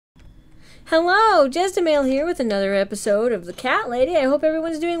Hello, Jezdamayel here with another episode of The Cat Lady. I hope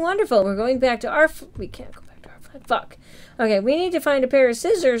everyone's doing wonderful. We're going back to our... We can't go back to our flat. Fuck. Okay, we need to find a pair of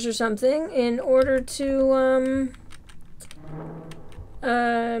scissors or something in order to,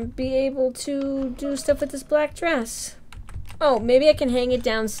 be able to do stuff with this black dress. Oh, maybe I can hang it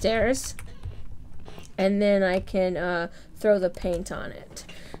downstairs. And then I can, throw the paint on it.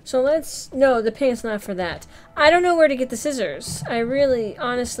 So let's... No, the paint's not for that. I don't know where to get the scissors. I really,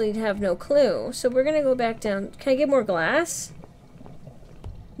 honestly have no clue. So we're gonna go back down. Can I get more glass?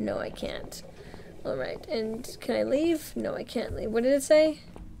 No, I can't. Alright, and can I leave? No, I can't leave. What did it say?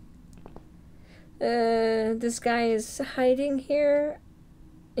 This guy is hiding here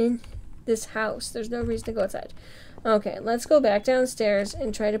in this house. There's no reason to go outside. Okay, let's go back downstairs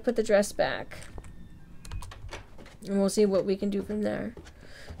and try to put the dress back. And we'll see what we can do from there.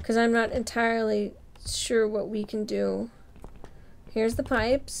 Because I'm not entirely sure what we can do. Here's the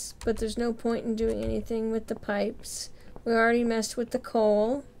pipes, but there's no point in doing anything with the pipes. We already messed with the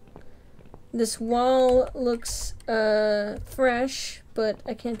coal. This wall looks fresh, but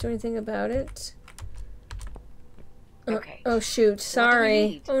I can't do anything about it. Okay. Oh shoot,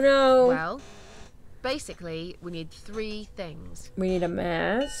 sorry. Oh no. Well, basically, we need 3 things. We need a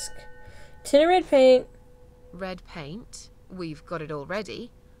mask, tin of red paint. Red paint. We've got it already.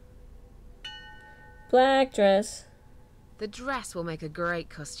 Black dress. The dress will make a great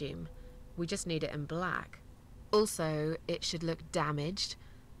costume. We just need it in black. Also, it should look damaged.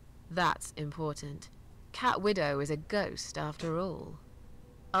 That's important. Cat Widow is a ghost after all.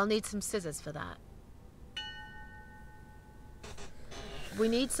 I'll need some scissors for that. We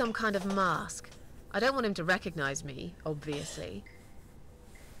need some kind of mask. I don't want him to recognize me, obviously.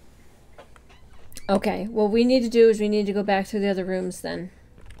 Okay, what we need to do is we need to go back to the other rooms then.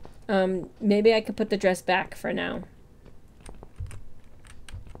 Maybe I could put the dress back for now.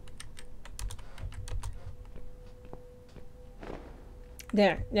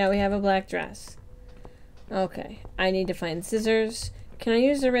 There, now we have a black dress. Okay, I need to find scissors. Can I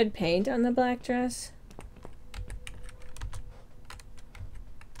use the red paint on the black dress?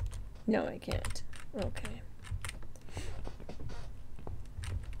 No, I can't. Okay.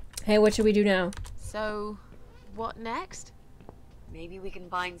 Hey, what should we do now? So, what next? Maybe we can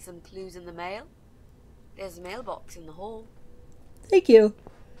find some clues in the mail. There's a mailbox in the hall. Thank you.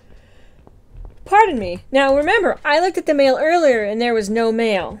 Pardon me. Now remember, I looked at the mail earlier and there was no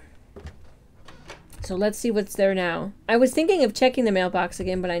mail. So let's see what's there now. I was thinking of checking the mailbox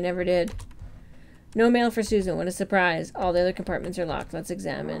again, but I never did. No mail for Susan. What a surprise. All the other compartments are locked. Let's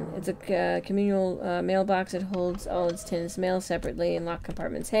examine. It's a communal mailbox. It holds all its tins mail separately in locked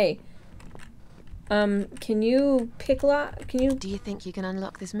compartments. Hey. Can you pick lock? Can you... Do you think you can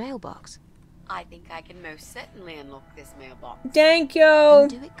unlock this mailbox? I think I can most certainly unlock this mailbox. Thank you! Then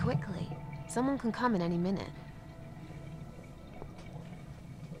do it quickly. Someone can come in any minute.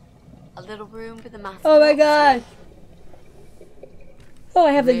 A little room for the master. Oh my god! Oh,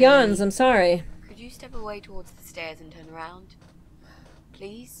 I have the Really? yawns. I'm sorry. Could you step away towards the stairs and turn around?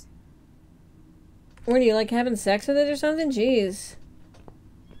 Please? What, do you like having sex with it or something? Jeez.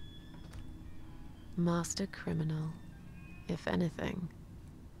 Master criminal, if anything.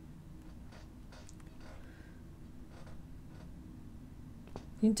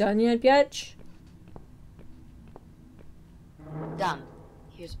 You done yet, bitch? Done.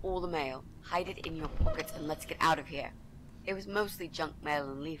 Here's all the mail. Hide it in your pockets and let's get out of here. It was mostly junk mail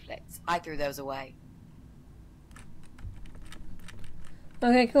and leaflets. I threw those away.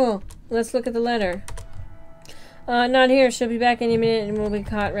 Okay, cool. Let's look at the letter. Not here. She'll be back any minute and we'll be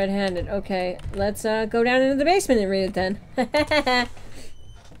caught red-handed. Okay, let's go down into the basement and read it then.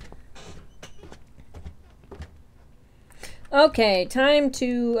 Okay, time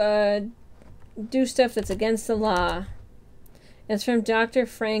to do stuff that's against the law. It's from Dr.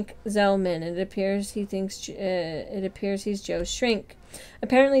 Frank Zellman. It appears he's Joe's shrink.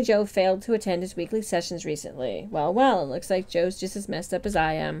 Apparently Joe failed to attend his weekly sessions recently. Well, it looks like Joe's just as messed up as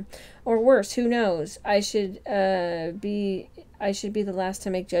I am. Or worse, who knows? I should be the last to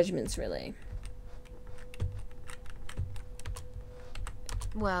make judgments, really.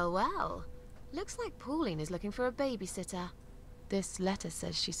 Well. Looks like Pauline is looking for a babysitter. This letter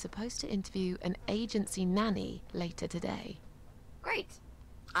says she's supposed to interview an agency nanny later today. Great.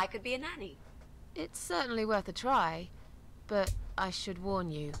 I could be a nanny. It's certainly worth a try, but I should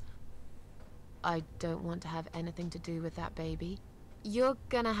warn you. I don't want to have anything to do with that baby. You're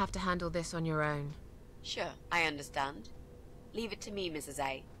gonna have to handle this on your own. Sure, I understand. Leave it to me, Mrs.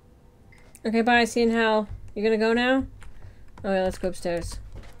 A. Okay, bye. See you in hell. You gonna go now? Okay, let's go upstairs.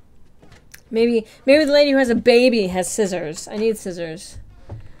 Maybe the lady who has a baby has scissors. I need scissors.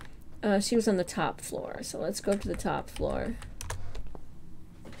 She was on the top floor, so let's go to the top floor.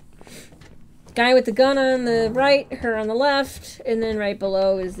 Guy with the gun on the right, her on the left, and then right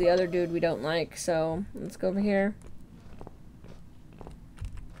below is the other dude we don't like, so let's go over here.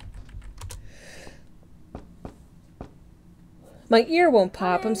 My ear won't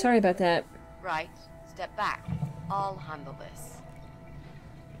pop, I'm sorry about that. Right, step back. I'll handle this.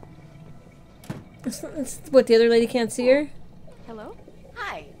 What, the other lady can't see her? Hello?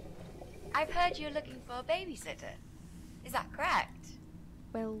 Hi. I've heard you're looking for a babysitter. Is that correct?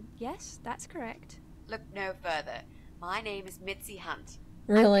 Well, yes, that's correct. Look no further. My name is Mitzi Hunt.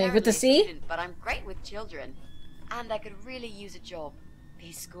 Really? I'm With the currently a C? student, but I'm great with children. And I could really use a job.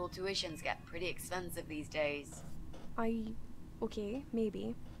 These school tuitions get pretty expensive these days. Okay,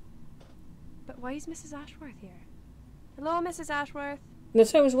 maybe. But why is Mrs. Ashworth here? Hello, Mrs. Ashworth.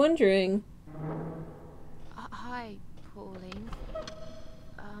 That's what I was wondering. Hi, Pauline.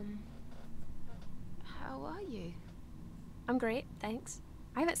 How are you? I'm great, thanks.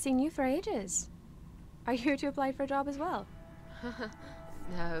 I haven't seen you for ages. Are you here to apply for a job as well?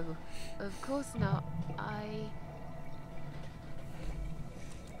 No, of course not.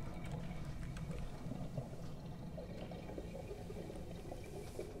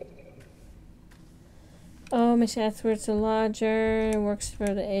 Oh, Miss Ashworth's a lodger, works for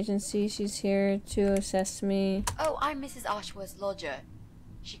the agency. She's here to assess me. Oh, I'm Mrs. Ashworth's lodger.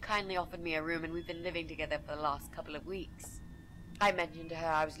 She kindly offered me a room and we've been living together for the last couple of weeks. I mentioned to her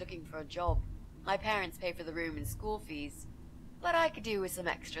I was looking for a job. My parents pay for the room and school fees, but I could do with some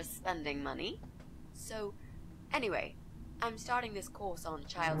extra spending money. So, anyway, I'm starting this course on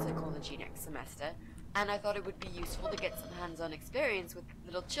child psychology next semester, and I thought it would be useful to get some hands-on experience with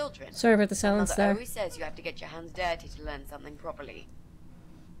little children. Sorry about the silence Mother there. always says you have to get your hands dirty to learn something properly.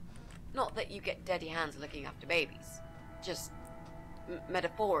 Not that you get dirty hands looking after babies, just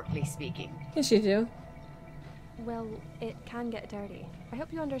metaphorically speaking. Yes, you do. Well, it can get dirty. I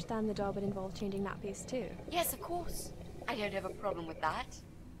hope you understand the job would involve changing nappies too. Yes, of course. I don't have a problem with that.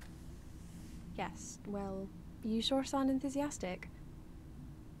 Yes, well, you sure sound enthusiastic.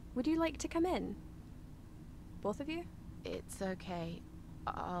 Would you like to come in? Both of you? It's okay.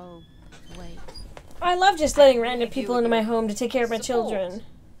 I'll wait. I love just letting random Thank people you into my and home to take care of my support. children.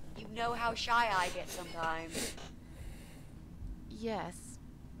 You know how shy I get sometimes. Yes.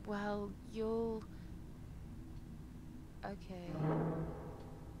 Well, you'll... Okay.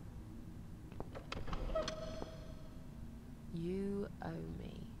 You owe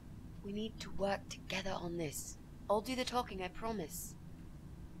me. We need to work together on this. I'll do the talking, I promise.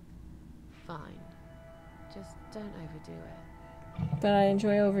 Fine. Just don't overdo it. But I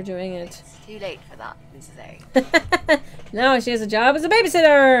enjoy overdoing it. It's too late for that, Mrs. A. Now she has a job as a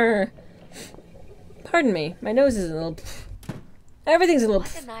babysitter! Pardon me, my nose is a little... Everything's a little...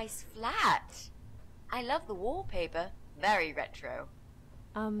 What a nice flat. I love the wallpaper. Very retro.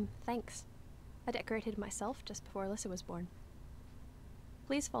 Thanks. I decorated myself just before Alyssa was born.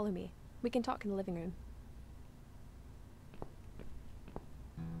 Please follow me. We can talk in the living room.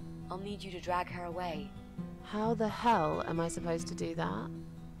 I'll need you to drag her away. How the hell am I supposed to do that?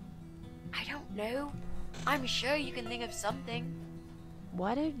 I don't know. I'm sure you can think of something.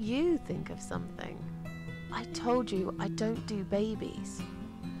 Why don't you think of something? I told you I don't do babies.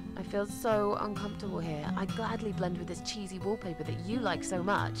 I feel so uncomfortable here. I gladly blend with this cheesy wallpaper that you like so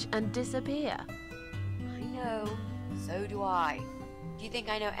much and disappear. I know. So do I. Do you think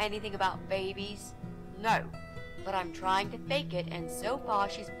I know anything about babies? No. But I'm trying to fake it, and so far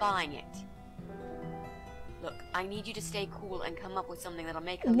she's buying it. Look, I need you to stay cool and come up with something that'll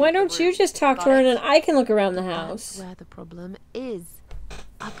make her Why leave the don't you room. just talk to Got her it? and then I can look around the That's house? where the problem is.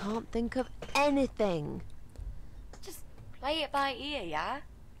 I can't think of anything. Just play it by ear, yeah?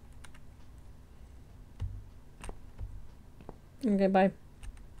 Okay, bye.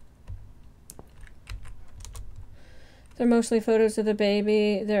 They're mostly photos of the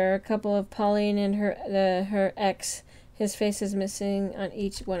baby. There are a couple of Pauline and her ex. His face is missing on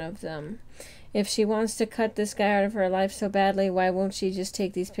each one of them. If she wants to cut this guy out of her life so badly, why won't she just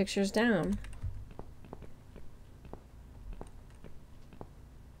take these pictures down?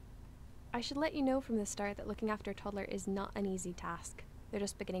 I should let you know from the start that looking after a toddler is not an easy task. They're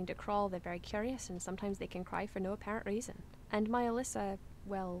just beginning to crawl, they're very curious, and sometimes they can cry for no apparent reason. And my Alyssa,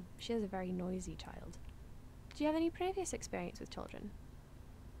 well, she is a very noisy child. Do you have any previous experience with children?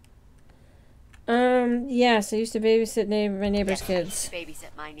 Yes, I used to babysit my neighbor's Yes, kids. I used to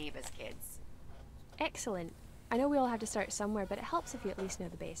babysit my neighbor's kids. Excellent. I know we all have to start somewhere, but it helps if you at least know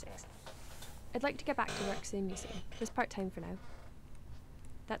the basics. I'd like to get back to work soon, you see. Just part-time for now.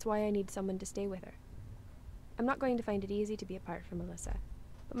 That's why I need someone to stay with her. I'm not going to find it easy to be apart from Alyssa,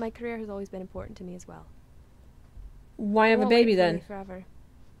 but my career has always been important to me as well. Why They have a won't wait baby for then? me forever.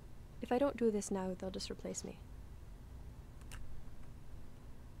 If I don't do this now, they'll just replace me.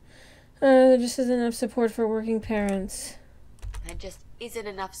 There just isn't enough support for working parents. There just isn't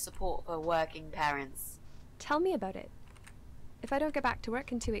enough support for working parents. Tell me about it. If I don't get back to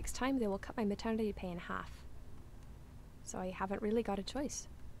work in 2 weeks' time, they will cut my maternity pay in half. So I haven't really got a choice.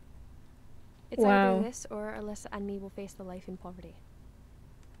 It's Wow. either this or Alyssa and me will face the life in poverty.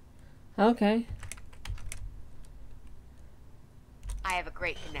 Okay. I have a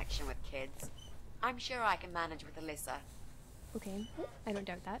great connection with kids. I'm sure I can manage with Alyssa. Okay, I don't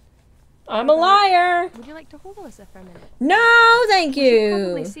doubt that. I'm a liar! Would you like to hold Alyssa for a minute? No, thank We should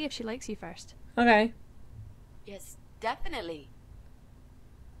probably you! see if she likes you first. Okay. Yes, definitely.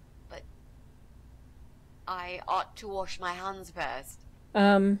 But I ought to wash my hands first.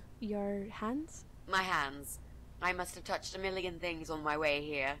 Your hands? My hands. I must have touched a million things on my way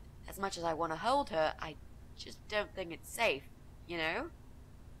here. As much as I want to hold her, I just don't think it's safe, you know?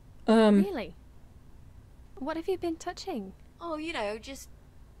 Really? What have you been touching? Oh, you know, just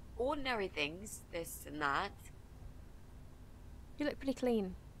ordinary things, this and that. You look pretty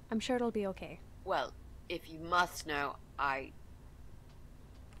clean. I'm sure it'll be okay. Well, if you must know, I...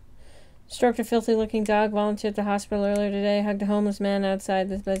 Stroked a filthy looking dog, volunteered at the hospital earlier today, hugged a homeless man outside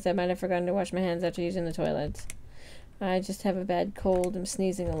this place. I might have forgotten to wash my hands after using the toilet. I just have a bad cold. I'm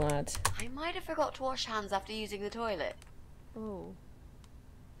sneezing a lot. I might have forgot to wash hands after using the toilet. Oh.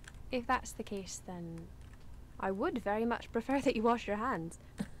 If that's the case, then I would very much prefer that you wash your hands.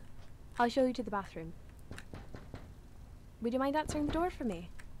 I'll show you to the bathroom. Would you mind answering the door for me?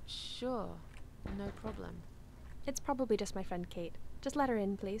 Sure, no problem. It's probably just my friend Kate. Just let her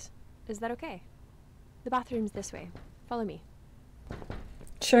in, please. Is that okay? The bathroom's this way. Follow me.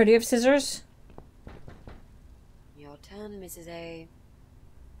 Sure, do you have scissors? Your turn, Mrs. A.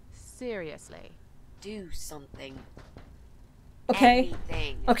 Seriously. Do something. Okay.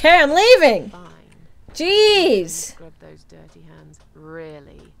 Anything. Okay, I'm leaving! Fine. Jeez! Scrub those dirty hands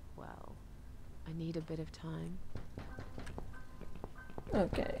really well. I need a bit of time.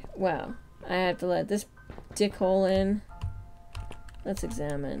 Okay, well, I have to let this dickhole in. Let's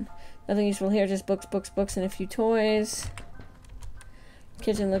examine. Nothing useful here, just books, books, books, and a few toys.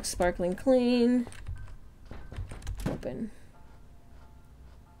 Kitchen looks sparkling clean. Open.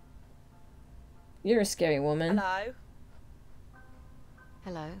 You're a scary woman. Hello.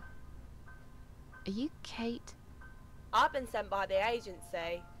 Hello? Are you Kate? I've been sent by the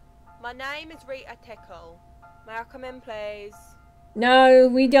agency. My name is Rita Tickle. May I come in, please? No,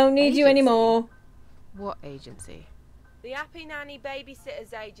 we don't need you Agency? anymore. What agency? The Happy Nanny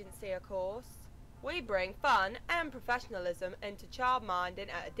Babysitters Agency, of course. We bring fun and professionalism into childminding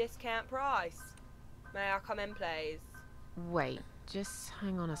at a discount price. May I come in, please? Wait, just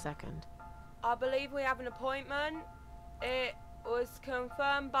hang on a second. I believe we have an appointment. It was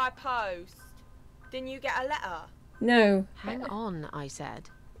confirmed by post. Didn't you get a letter? No. Hang on, I said.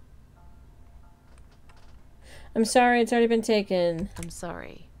 I'm sorry, it's already been taken. I'm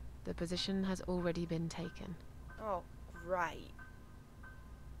sorry. The position has already been taken. Oh, great.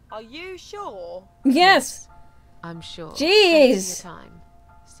 Are you sure? Yes! I'm sure. Jeez! Thanks for your time.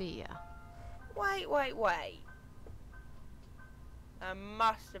 See ya. Wait. There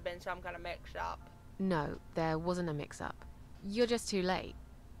must have been some kind of mix-up. No, there wasn't a mix-up. You're just too late.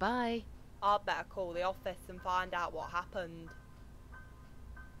 Bye. I'd better call the office and find out what happened.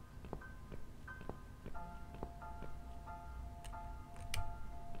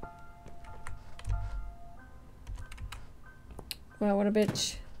 Wow, what a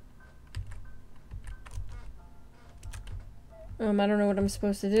bitch. I don't know what I'm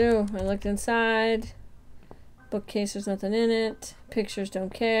supposed to do. I looked inside. Bookcase, there's nothing in it. Pictures,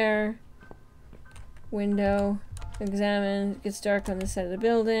 don't care. Window, examine. It gets dark on this side of the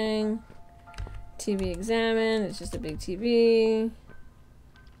building. TV, examine. It's just a big TV.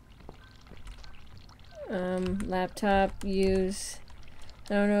 Laptop, use.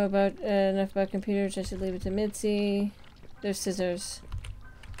 I don't know about enough about computers. I should leave it to Mitzi. There's scissors.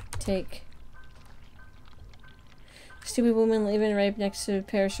 Take. Stupid woman leaving right next to a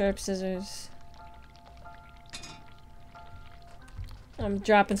pair of sharp scissors. I'm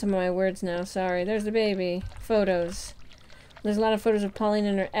dropping some of my words now, sorry. There's the baby. Photos. There's a lot of photos of Pauline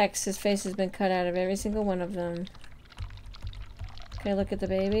and her ex. His face has been cut out of every single one of them. Okay, look at the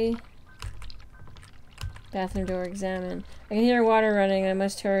baby. Bathroom door, examine. I can hear water running. I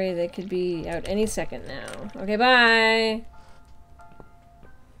must hurry. They could be out any second now. Okay, bye!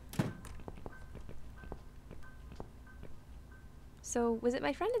 So, was it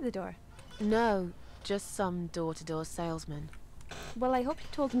my friend at the door? No, just some door-to-door salesman. Well, I hope you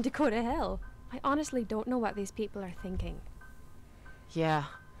told him to go to hell. I honestly don't know what these people are thinking. Yeah,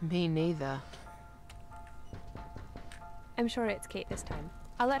 me neither. I'm sure it's Kate this time.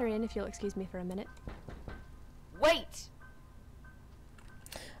 I'll let her in if you'll excuse me for a minute. Wait!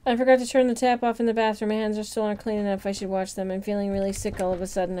 I forgot to turn the tap off in the bathroom. My hands are still aren't clean enough. I should wash them. I'm feeling really sick all of a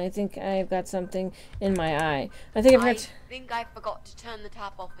sudden. I think I've got something in my eye. I think I think I forgot to turn the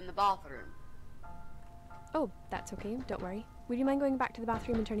tap off in the bathroom. Oh, that's okay. Don't worry. Would you mind going back to the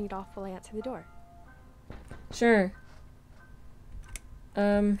bathroom and turning it off while I answer the door? Sure.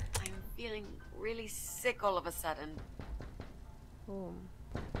 I'm feeling really sick all of a sudden. Oh.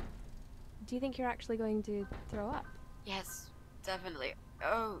 Do you think you're actually going to throw up? Yes, definitely.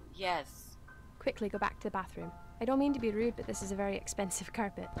 Oh, yes. Quickly go back to the bathroom. I don't mean to be rude, but this is a very expensive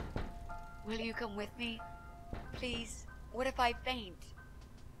carpet. Will you come with me? Please? What if I faint?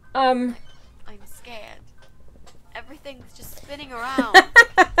 I'm scared. Everything's just spinning around.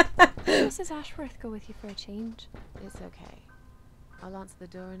 Mrs. Ashworth go with you for a change? It's okay. I'll answer the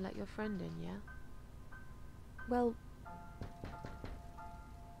door and let your friend in, yeah? Well...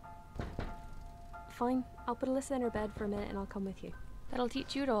 Fine. I'll put Alyssa in her bed for a minute and I'll come with you. That'll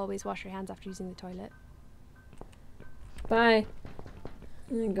teach you to always wash your hands after using the toilet. Bye.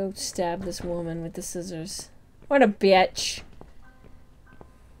 I'm gonna go stab this woman with the scissors. What a bitch.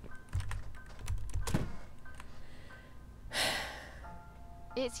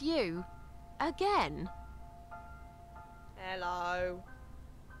 It's you? Again? Hello.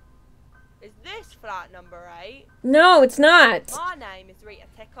 Is this flat number 8? No, it's not. My name is Rita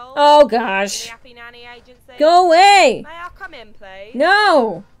Tickle. Oh From the gosh. Happy Nanny Agency. Go away. May I come in, please?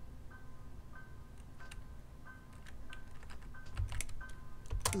 No.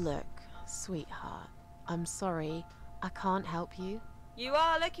 Look, sweetheart, I'm sorry. I can't help you. You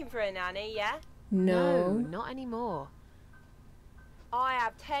are looking for a nanny, yeah? No. Not anymore. I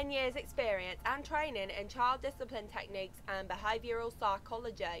have 10 years experience and training in child discipline techniques and behavioural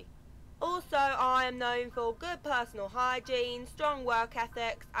psychology. Also, I am known for good personal hygiene, strong work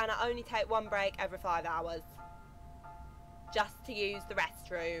ethics, and I only take one break every 5 hours. Just to use the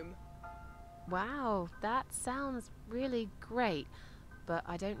restroom. Wow, that sounds really great, but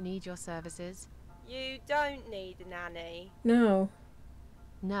I don't need your services. You don't need a nanny. No.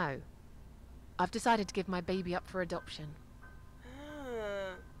 No. I've decided to give my baby up for adoption.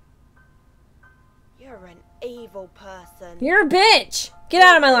 You're an evil person. You're a bitch. Get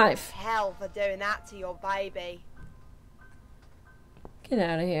out of my life. Hell for doing that to your baby. Get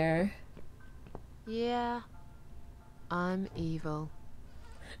out of here. Yeah, I'm evil.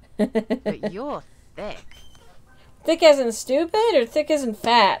 But you're thick. Thick as in stupid or thick as in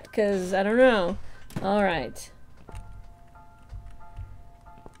fat? Because I don't know. Alright.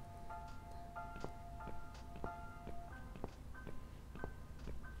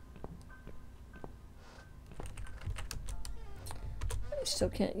 Still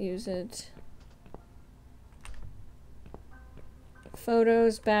can't use it.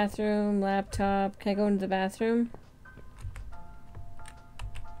 Photos, bathroom, laptop. Can I go into the bathroom?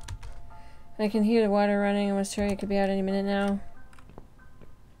 I can hear the water running. I must hurry. It could be out any minute now.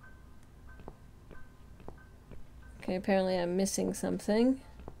 Okay, apparently I'm missing something.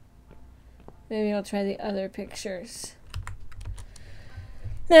 Maybe I'll try the other pictures.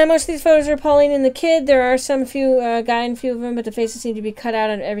 Now, most of these photos are Pauline and the kid. There are some guy in a few of them, but the faces seem to be cut out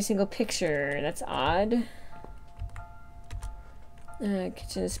on every single picture. That's odd.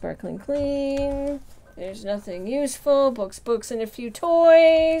 Kitchen is sparkling clean. There's nothing useful. Books, and a few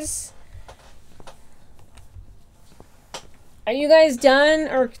toys. Are you guys done?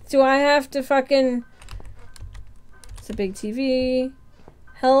 Or do I have to fucking... It's a big TV.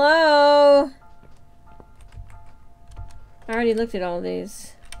 Hello? I already looked at all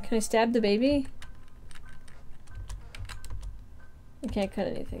these. Can I stab the baby? I can't cut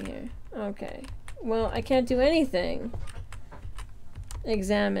anything here. Okay. Well, I can't do anything.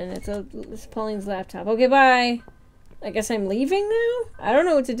 Examine. It's Pauline's laptop. Okay, bye. I guess I'm leaving now? I don't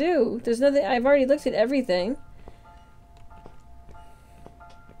know what to do. There's nothing. I've already looked at everything.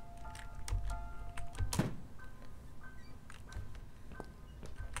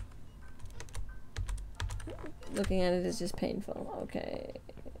 Looking at it is just painful. Okay.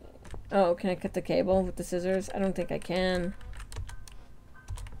 Oh, can I cut the cable with the scissors? I don't think I can.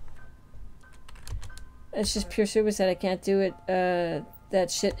 It's just pure suicide. I can't do it,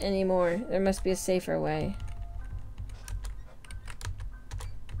 that shit anymore. There must be a safer way.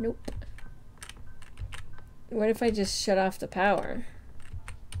 Nope. What if I just shut off the power?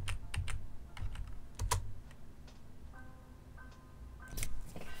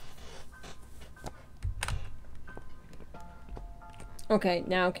 Okay,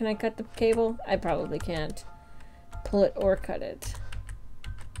 now can I cut the cable? I probably can't. Pull it or cut it.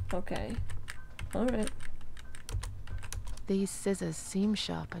 Okay. Alright. These scissors seem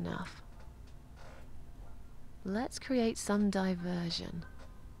sharp enough. Let's create some diversion.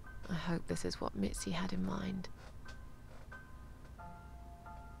 I hope this is what Mitzi had in mind.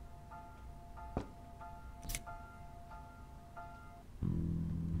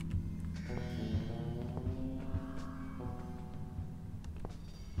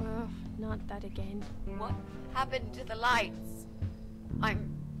 Oh, not that again. What happened to the lights? I'm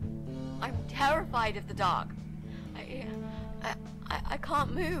terrified of the dark. I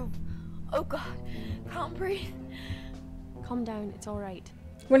can't move. Oh God, can't breathe. Calm down, it's alright.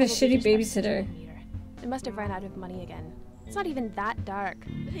 What a Probably shitty just went to the babysitter. meter. They must have run out of money again. It's not even that dark.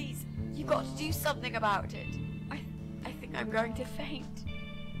 Please, you got to do something about it. I think I'm going to faint.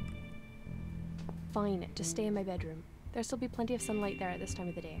 Fine, just stay in my bedroom. There'll still be plenty of sunlight there at this time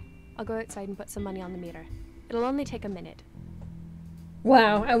of the day. I'll go outside and put some money on the meter. It'll only take a minute.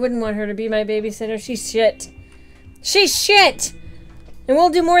 Wow, I wouldn't want her to be my babysitter. She's shit. She's shit! And we'll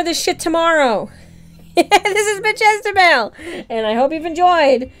do more of this shit tomorrow. This has been Jezdamayel, and I hope you've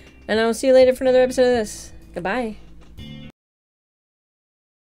enjoyed. And I'll see you later for another episode of this. Goodbye.